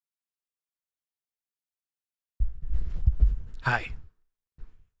Hi.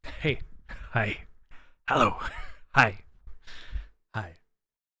 Hey. Hi. Hello. Hi. Hi.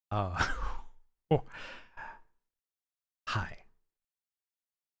 Uh. Oh. Hi.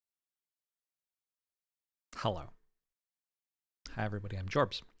 Hello. Hi, everybody. I'm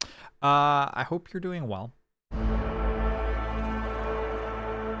Jorbs. I hope you're doing well.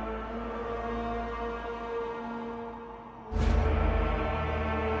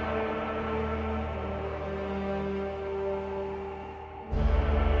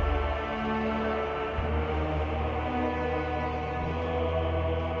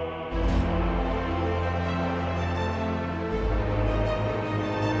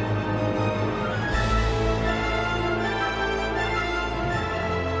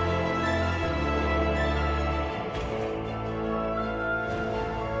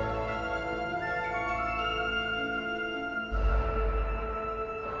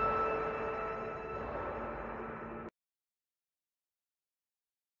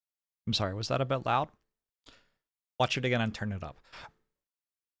 I'm sorry, was that a bit loud? Watch it again and turn it up.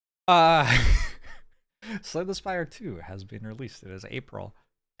 Uh, Slay the Spire 2 has been released. It is April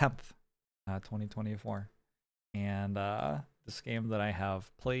 10th, 2024. And this game that I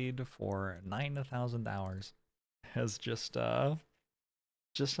have played for 9,000 hours has just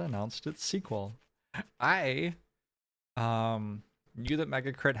announced its sequel. I knew that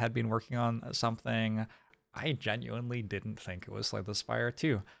Megacrit had been working on something. I genuinely didn't think it was Slay the Spire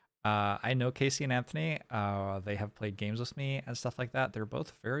 2. I know Casey and Anthony. They have played games with me and stuff like that. They're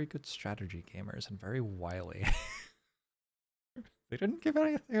both very good strategy gamers and very wily. They didn't give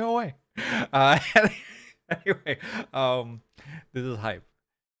anything away. Uh, anyway, this is hype.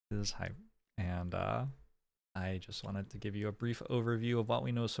 This is hype, and I just wanted to give you a brief overview of what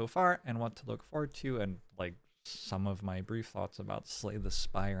we know so far and what to look forward to, and like some of my brief thoughts about Slay the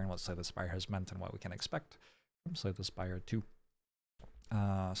Spire and what Slay the Spire has meant and what we can expect from Slay the Spire 2.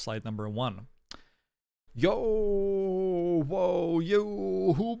 Slide number 1. Yo, whoa,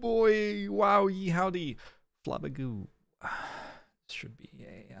 yo, hoo boy, wow, ye howdy, flabagoo. This should be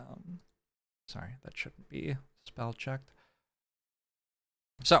a, sorry, that shouldn't be spell checked.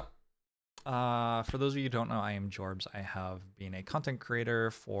 So, for those of you who don't know, I am Jorbs. I have been a content creator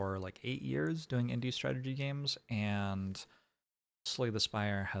for like 8 years doing indie strategy games, and Slay the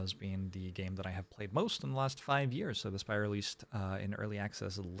Spire has been the game that I have played most in the last 5 years. So the Spire released in early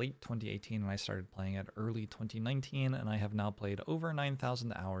access late 2018, and I started playing it early 2019, and I have now played over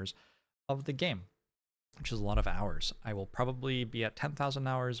 9,000 hours of the game, which is a lot of hours. I will probably be at 10,000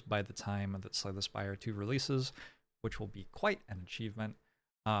 hours by the time that Slay the Spire 2 releases, which will be quite an achievement.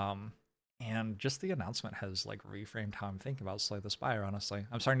 And just the announcement has like reframed how I'm thinking about Slay the Spire, honestly.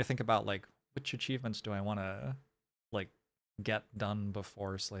 I'm starting to think about like which achievements do I want to like get done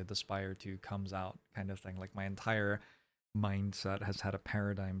before Slay the Spire 2 comes out, kind of thing. Like my entire mindset has had a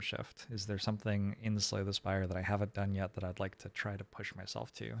paradigm shift. Is there something in Slay the Spire that I haven't done yet that I'd like to try to push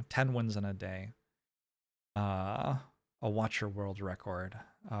myself to? 10 wins in a day. A Watcher World record.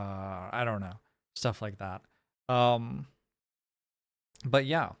 I don't know. Stuff like that. But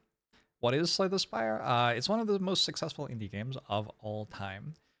yeah, what is Slay the Spire? It's one of the most successful indie games of all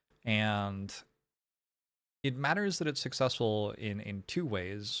time, and it matters that it's successful in two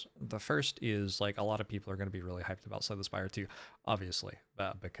ways. The first is like a lot of people are going to be really hyped about Slay the Spire 2, obviously,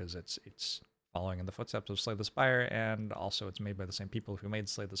 because it's following in the footsteps of Slay the Spire, and also it's made by the same people who made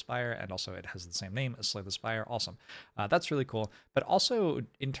Slay the Spire, and also it has the same name as Slay the Spire. Awesome. That's really cool. But also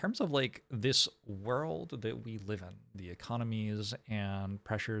in terms of like this world that we live in, the economies and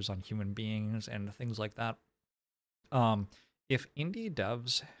pressures on human beings and things like that. If indie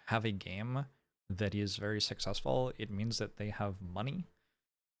devs have a game that is very successful, it means that they have money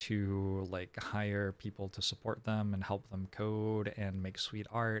to like hire people to support them and help them code and make sweet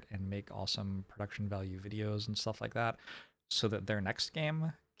art and make awesome production value videos and stuff like that, so that their next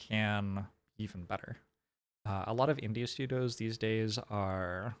game can be even better. A lot of indie studios these days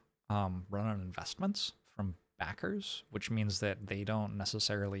are run on investments from backers, which means that they don't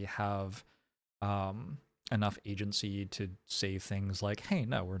necessarily have enough agency to say things like, hey,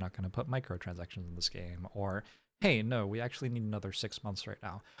 no, we're not going to put microtransactions in this game, or hey, no, we actually need another 6 months right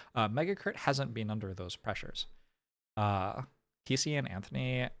now. Megacrit hasn't been under those pressures. TC and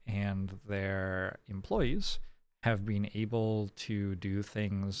Anthony and their employees have been able to do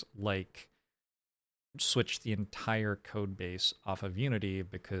things like switch the entire code base off of Unity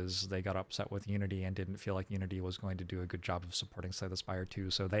because they got upset with Unity and didn't feel like Unity was going to do a good job of supporting Slay the Spire 2.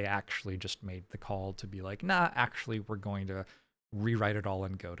 So they actually just made the call to be like, nah, actually, we're going to rewrite it all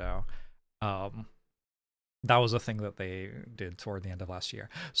in Godot. That was a thing that they did toward the end of last year.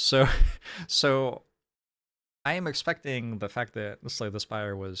 So I am expecting the fact that Slay the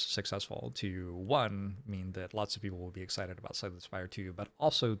Spire was successful to, one, mean that lots of people will be excited about Slay the Spire 2, but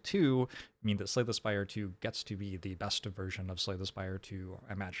also, two, mean that Slay the Spire 2 gets to be the best version of Slay the Spire 2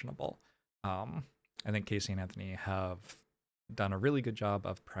 imaginable. Um, I think Casey and Anthony have done a really good job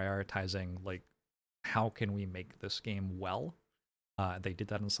of prioritizing, like, how can we make this game well? They did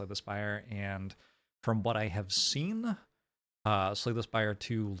that in Slay the Spire, and from what I have seen, Slay the Spire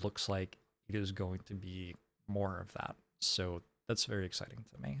 2 looks like it is going to be more of that. So that's very exciting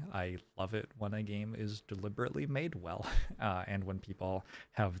to me. I love it when a game is deliberately made well, and when people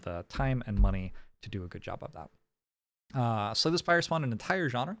have the time and money to do a good job of that. Slay the Spire spawned an entire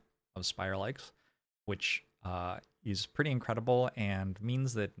genre of Spire likes, which is pretty incredible and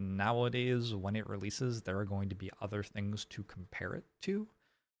means that nowadays, when it releases, there are going to be other things to compare it to.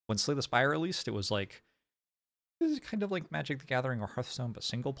 When Slay the Spire released, it was like, this is kind of like Magic the Gathering or Hearthstone, but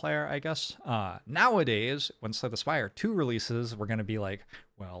single player, I guess. Nowadays, when Slay the Spire 2 releases, we're going to be like,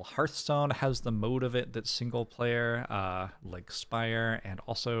 well, Hearthstone has the mode of it that's single player, like Spire, and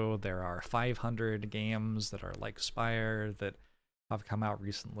also there are 500 games that are like Spire that have come out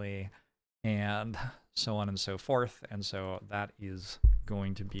recently, and so on and so forth. And so that is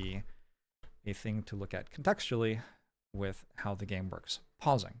going to be a thing to look at contextually with how the game works.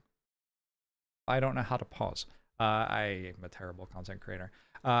 Pausing. I don't know how to pause. I am a terrible content creator.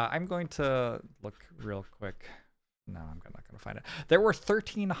 I'm going to look real quick. No, I'm not going to find it. There were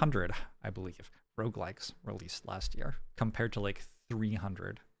 1,300, I believe, roguelikes released last year, compared to like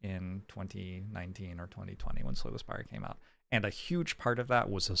 300 in 2019 or 2020 when Slay the Spire came out. And a huge part of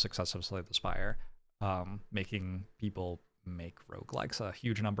that was the success of Slay the Spire, making people make roguelikes. A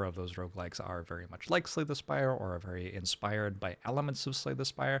huge number of those roguelikes are very much like Slay the Spire or are very inspired by elements of Slay the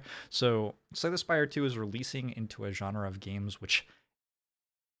Spire. So Slay the Spire 2 is releasing into a genre of games which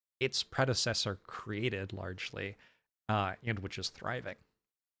its predecessor created largely, and which is thriving.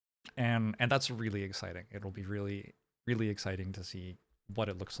 And that's really exciting. It'll be really, really exciting to see what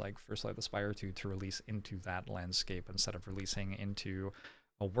it looks like for Slay the Spire 2 to release into that landscape instead of releasing into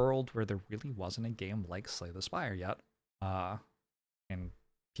a world where there really wasn't a game like Slay the Spire yet. And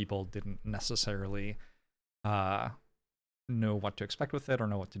people didn't necessarily know what to expect with it or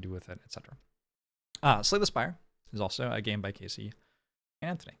know what to do with it, etc. Slay the Spire is also a game by Casey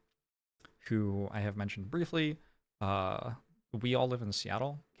and Anthony, who I have mentioned briefly. We all live in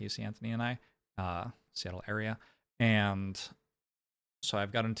Seattle, Casey, Anthony, and I, Seattle area, and so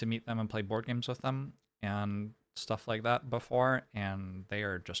I've gotten to meet them and play board games with them and stuff like that before, and they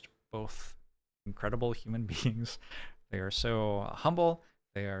are just both incredible human beings. They are so humble,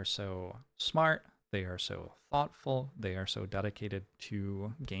 they are so smart, they are so thoughtful, they are so dedicated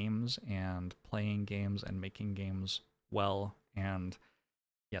to games and playing games and making games well. And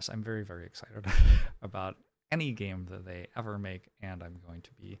yes, I'm very, very excited about any game that they ever make, and I'm going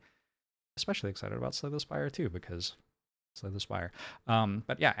to be especially excited about Slay the Spire too, because Slay the Spire.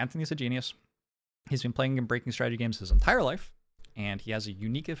 But yeah, Anthony's a genius. He's been playing and breaking strategy games his entire life, and he has a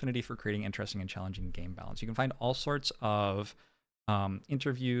unique affinity for creating interesting and challenging game balance. You can find all sorts of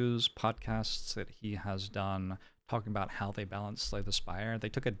interviews, podcasts that he has done talking about how they balance Slay the Spire. They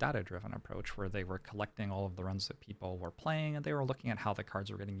took a data-driven approach where they were collecting all of the runs that people were playing, and they were looking at how the cards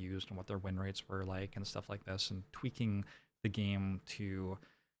were getting used and what their win rates were like and stuff like this, and tweaking the game to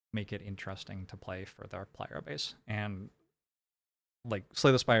make it interesting to play for their player base. And like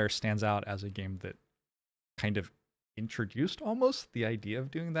Slay the Spire stands out as a game that kind of introduced almost the idea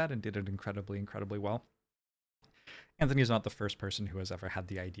of doing that and did it incredibly, incredibly well. Anthony's not the first person who has ever had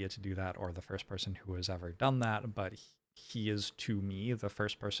the idea to do that or the first person who has ever done that, but he is, to me, the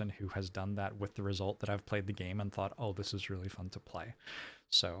first person who has done that with the result that I've played the game and thought, oh, this is really fun to play.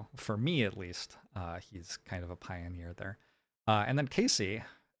 So for me, at least, he's kind of a pioneer there. And then Casey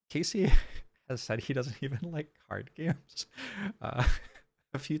has said he doesn't even like card games a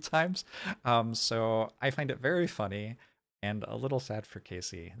few times. So I find it very funny and a little sad for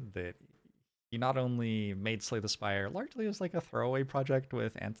Casey that he not only made Slay the Spire largely as like a throwaway project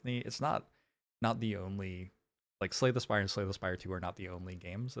with Anthony. It's not the only, like Slay the Spire and Slay the Spire 2 are not the only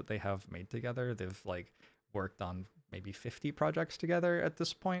games that they have made together. They've like worked on maybe 50 projects together at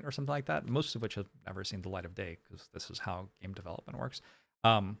this point or something like that, most of which have never seen the light of day because this is how game development works.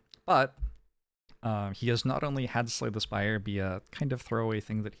 But he has not only had Slay the Spire be a kind of throwaway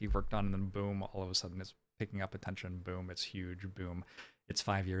thing that he worked on and then boom, all of a sudden it's picking up attention, boom, it's huge, boom. It's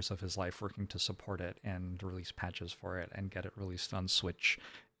 5 years of his life working to support it and release patches for it and get it released on Switch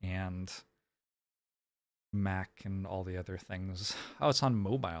and Mac and all the other things. Oh, it's on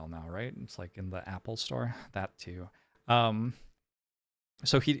mobile now, right? It's like in the Apple store, that too.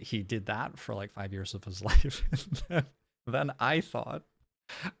 So he did that for like 5 years of his life. Then I thought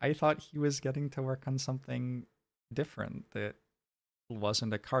he was getting to work on something different that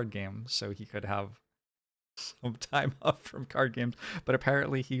wasn't a card game, so he could have some time off from card games. But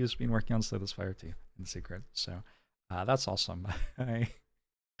apparently, he's been working on Slay the Spire 2 in secret. So that's awesome.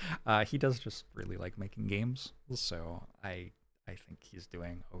 He does just really like making games, so I think he's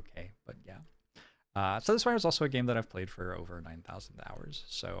doing okay. But yeah, Slay the Spire is also a game that I've played for over 9,000 hours.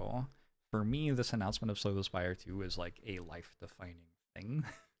 So for me, this announcement of Slay the Spire 2 is like a life-defining thing.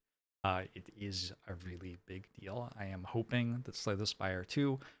 It is a really big deal. I am hoping that Slay the Spire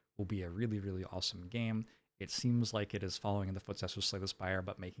 2 will be a really, really awesome game. It seems like it is following in the footsteps of Slay the Spire,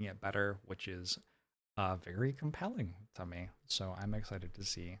 but making it better, which is very compelling to me. So I'm excited to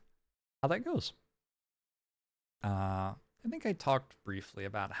see how that goes. I think I talked briefly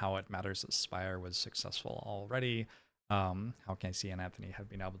about how it matters that Spire was successful already. How Casey and Anthony have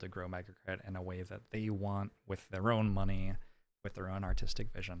been able to grow MegaCrit in a way that they want with their own money, with their own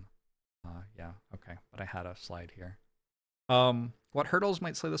artistic vision. Yeah, okay, but I had a slide here. What hurdles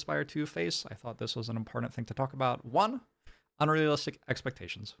might Slay the Spire 2 face? I thought this was an important thing to talk about. 1, unrealistic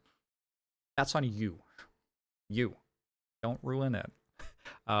expectations. That's on you. You. Don't ruin it.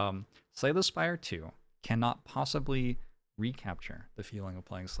 Slay the Spire 2 cannot possibly recapture the feeling of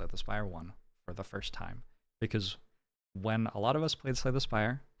playing Slay the Spire 1 for the first time. Because when a lot of us played Slay the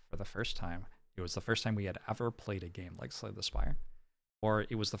Spire for the first time, it was the first time we had ever played a game like Slay the Spire. Or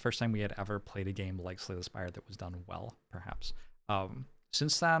it was the first time we had ever played a game like Slay the Spire that was done well, perhaps.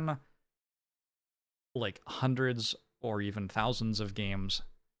 Since then, like hundreds or even thousands of games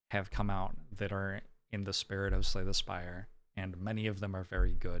have come out that are in the spirit of Slay the Spire, and many of them are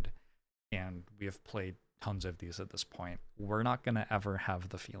very good, and we have played tons of these at this point. We're not going to ever have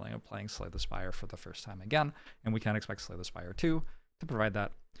the feeling of playing Slay the Spire for the first time again, and we can't expect Slay the Spire 2 to provide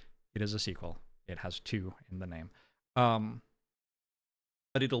that. It is a sequel. It has 2 in the name.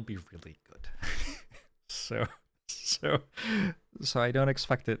 But it'll be really good. so I don't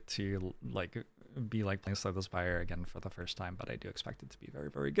expect it to be like playing Slay the Spire again for the first time, but I do expect it to be very,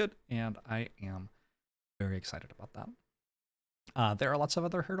 very good, and I am very excited about that. There are lots of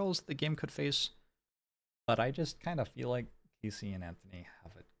other hurdles the game could face, but I just kind of feel like Casey and Anthony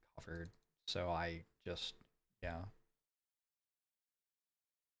have it covered. So I just, yeah.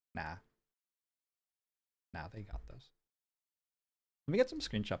 Nah, they got this. Let me get some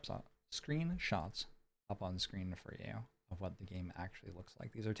screenshots up on screen for you of what the game actually looks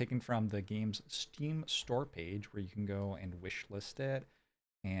like. These are taken from the game's Steam store page, where you can go and wishlist it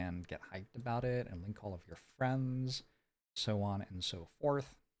and get hyped about it and link all of your friends, so on and so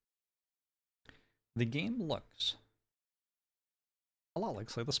forth. The game looks a lot like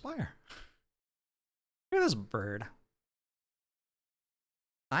Slay the Spire. Look at this bird.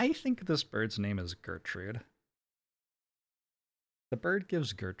 I think this bird's name is Gertrude. The bird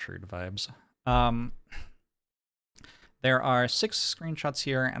gives Gertrude vibes. There are 6 screenshots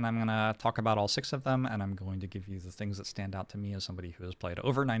here, and I'm going to talk about all 6 of them, and I'm going to give you the things that stand out to me as somebody who has played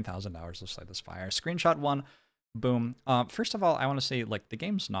over 9,000 hours of Slay the Spire. Screenshot 1, boom. First of all, I want to say, like, the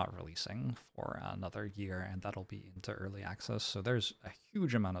game's not releasing for another year, and that'll be into early access, so there's a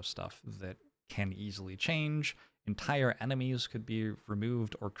huge amount of stuff that can easily change. Entire enemies could be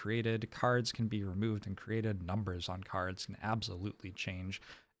removed or created. Cards can be removed and created. Numbers on cards can absolutely change.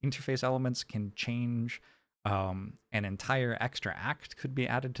 Interface elements can change. An entire extra act could be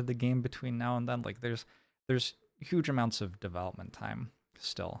added to the game between now and then. Like there's huge amounts of development time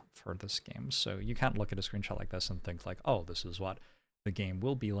still for this game. So you can't look at a screenshot like this and think like, oh, this is what the game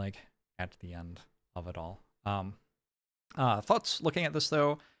will be like at the end of it all. Thoughts looking at this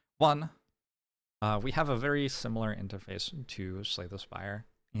though. 1, we have a very similar interface to Slay the Spire,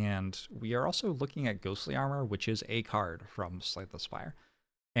 and we are also looking at Ghostly Armor, which is a card from Slay the Spire.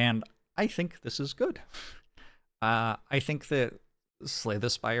 And I think this is good. I think that Slay the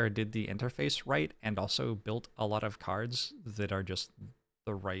Spire did the interface right and also built a lot of cards that are just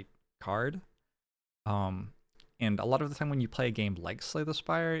the right card. And a lot of the time when you play a game like Slay the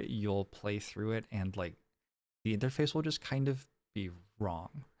Spire, you'll play through it and like the interface will just kind of be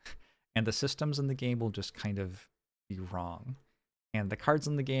wrong. And the systems in the game will just kind of be wrong. And the cards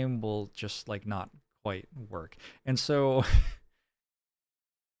in the game will just like not quite work. And so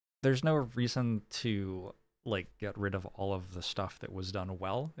there's no reason to like get rid of all of the stuff that was done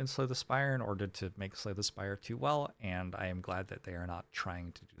well in Slay the Spire in order to make Slay the Spire 2 well, and I am glad that they are not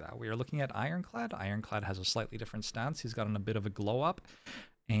trying to do that. We are looking at Ironclad. Ironclad has a slightly different stance. He's gotten a bit of a glow up,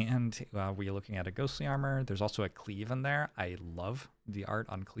 and we are looking at a Ghostly Armor. There's also a Cleave in there. I love the art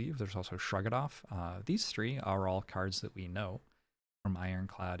on Cleave. There's also Shrug It Off. These 3 are all cards that we know. from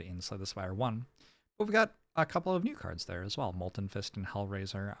Ironclad in Slay the Spire 1. But we've got a couple of new cards there as well. Molten Fist and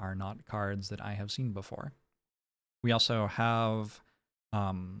Hellraiser are not cards that I have seen before. We also have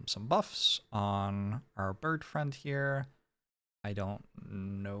some buffs on our bird friend here. I don't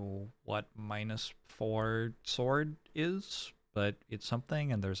know what -4 sword is, but it's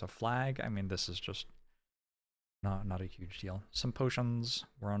something, and there's a flag. I mean, this is just not a huge deal. Some potions.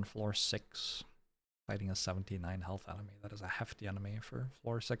 We're on floor 6, fighting a 79 health enemy. That is a hefty enemy for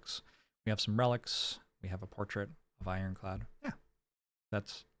floor 6. We have some relics. We have a portrait of Ironclad. Yeah,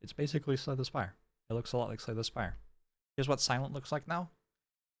 it's basically Slay the Spire. It looks a lot like Slay the Spire. Here's what Silent looks like now.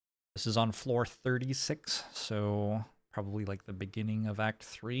 This is on floor 36, so probably like the beginning of Act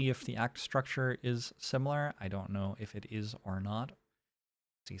 3 if the act structure is similar. I don't know if it is or not.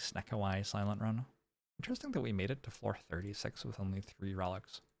 See Snekawai Silent Run. Interesting that we made it to floor 36 with only 3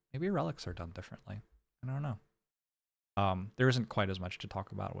 relics. Maybe relics are done differently. I don't know. There isn't quite as much to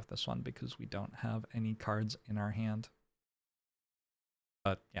talk about with this one because we don't have any cards in our hand.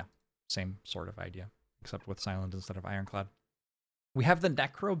 But yeah, same sort of idea, except with Silent instead of Ironclad. We have the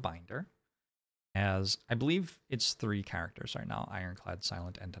Necrobinder, as I believe it's 3 characters right now: Ironclad,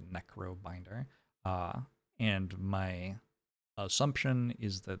 Silent, and a Necrobinder. And my assumption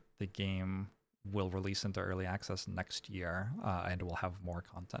is that the game will release into early access next year, and we'll have more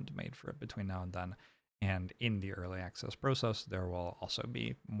content made for it between now and then. And in the early access process, there will also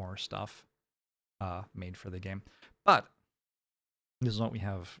be more stuff made for the game. But this is what we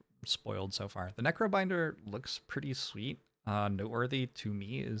have spoiled so far. The Necrobinder looks pretty sweet. Noteworthy to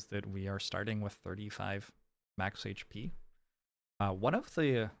me is that we are starting with 35 max HP. One of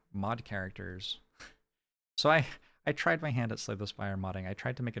the mod characters... So I tried my hand at Slay the Spire modding. I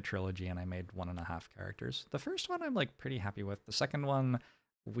tried to make a trilogy and I made 1.5 characters. The first one I'm like pretty happy with. The second one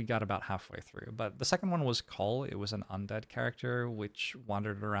we got about halfway through. But the second one was Cull. It was an undead character which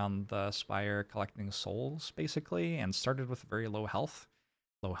wandered around the Spire collecting souls basically and started with very low health.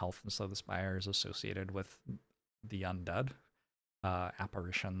 Low health in Slay the Spire is associated with the undead.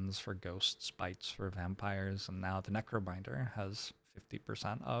 Apparitions for ghosts, bites for vampires, and now the Necrobinder has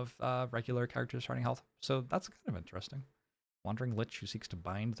 50% of regular characters' starting health. So that's kind of interesting. Wandering Lich who seeks to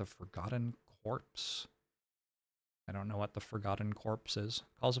bind the Forgotten Corpse. I don't know what the Forgotten Corpse is.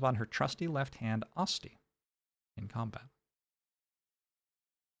 Calls upon her trusty left hand, Osti, in combat.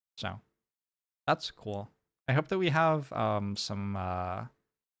 So, that's cool. I hope that we have some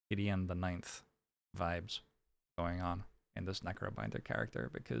Gideon the Ninth vibes going on in this Necrobinder character,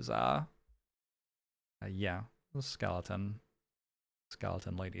 because, yeah, the skeleton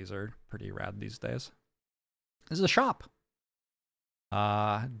ladies are pretty rad these days. This is a shop.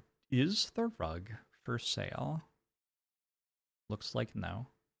 Is the rug for sale? Looks like no.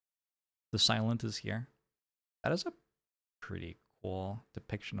 The Silent is here. That is a pretty cool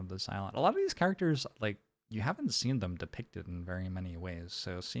depiction of the Silent. A lot of these characters, like, you haven't seen them depicted in very many ways,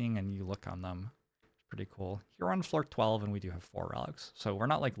 so seeing a new look on them is pretty cool. Here on floor 12, and we do have 4 relics, so we're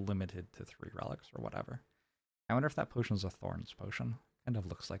not, like, limited to 3 relics or whatever. I wonder if that potion is a Thorns potion. Kind of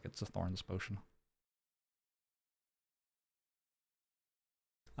looks like it's a Thorns potion.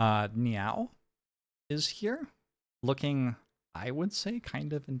 Niao is here, looking, I would say,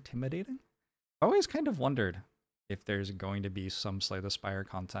 kind of intimidating. I've always kind of wondered if there's going to be some Slay the Spire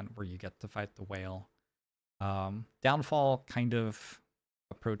content where you get to fight the whale. Downfall kind of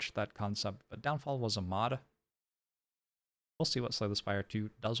approached that concept, but Downfall was a mod. We'll see what Slay the Spire 2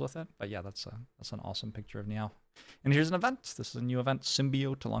 does with it, but yeah, that's an awesome picture of Niao. And here's an event. This is a new event,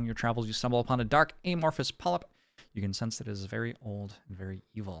 Symbiote. Along your travels, you stumble upon a dark, amorphous polyp. You can sense that it is very old and very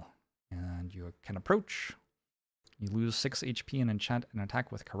evil, and you can approach. You lose 6 HP and enchant an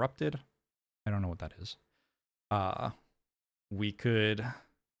attack with Corrupted. I don't know what that is. We could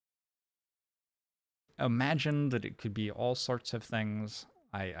imagine that it could be all sorts of things.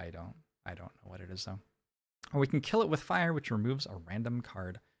 I don't know what it is though. Or we can kill it with fire, which removes a random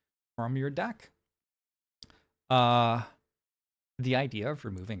card from your deck. The idea of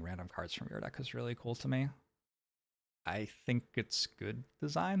removing random cards from your deck is really cool to me. I think it's good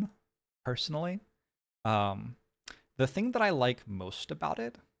design, personally. The thing that I like most about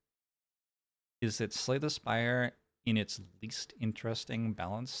it is that Slay the Spire, in its least interesting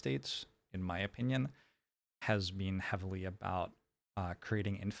balance states, in my opinion, has been heavily about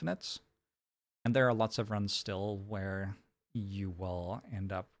creating infinites. And there are lots of runs still where you will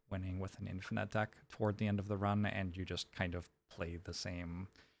end up winning with an infinite deck toward the end of the run, and you just kind of play the same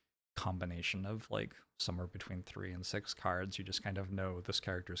combination of like somewhere between 3 and 6 cards. You just kind of know this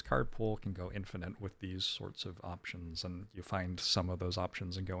character's card pool can go infinite with these sorts of options, and you find some of those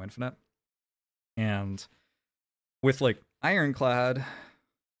options and go infinite. And with like Ironclad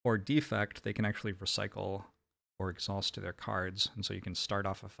or Defect, they can actually recycle or exhaust their cards, and so you can start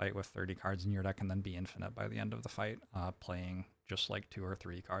off a fight with 30 cards in your deck and then be infinite by the end of the fight, playing just like 2 or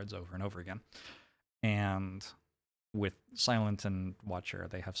 3 cards over and over again. And with Silent and Watcher,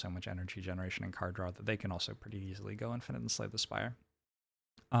 they have so much energy generation and card draw that they can also pretty easily go infinite and Slay the Spire.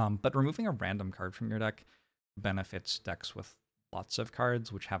 But removing a random card from your deck benefits decks with lots of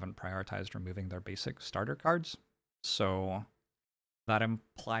cards which haven't prioritized removing their basic starter cards. So that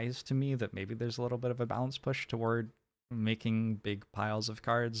implies to me that maybe there's a little bit of a balance push toward making big piles of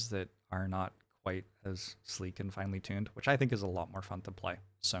cards that are not quite as sleek and finely tuned, which I think is a lot more fun to play.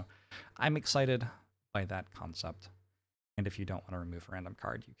 So I'm excited by that concept. And if you don't want to remove a random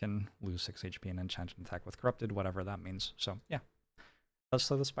card, you can lose 6 HP and enchant and attack with Corrupted, whatever that means. So yeah, let's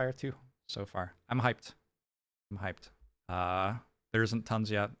Slay the Spire 2 so far. I'm hyped. I'm hyped. There isn't tons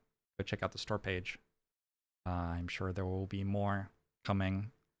yet. Go check out the store page. I'm sure there will be more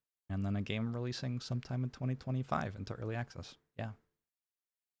coming, and then a game releasing sometime in 2025 into early access. Yeah.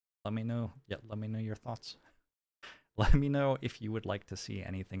 Let me know. Yeah, let me know your thoughts. Let me know if you would like to see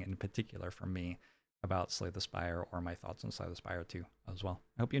anything in particular from me about Slay the Spire or my thoughts on Slay the Spire 2 as well.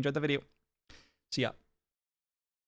 I hope you enjoyed the video. See ya.